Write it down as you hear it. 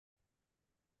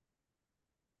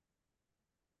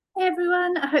Hey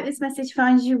everyone, I hope this message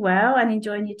finds you well and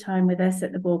enjoying your time with us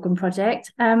at the Borgum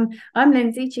Project. I'm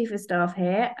Lindsay, Chief of Staff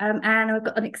here, and I've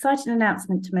got an exciting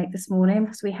announcement to make this morning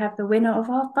because we have the winner of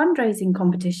our fundraising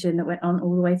competition that went on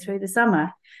all the way through the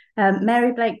summer.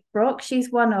 Mary Blake Brock,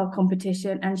 she's won our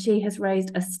competition and she has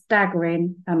raised a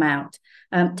staggering amount,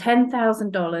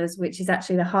 $10,000, which is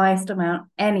actually the highest amount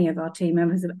any of our team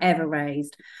members have ever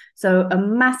raised. So a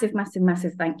massive, massive,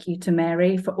 massive thank you to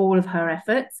Mary for all of her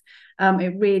efforts.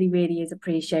 It really, really is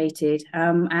appreciated.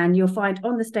 And you'll find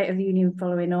on the State of the Union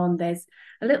following on, there's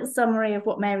a little summary of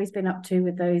what Mary's been up to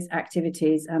with those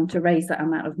activities to raise that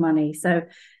amount of money. So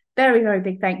very, very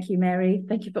big thank you, Mary.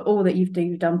 Thank you for all that you've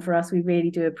done for us. We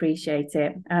really do appreciate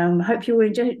it. Hope you will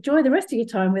enjoy the rest of your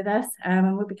time with us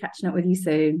and we'll be catching up with you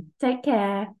soon. Take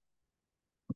care.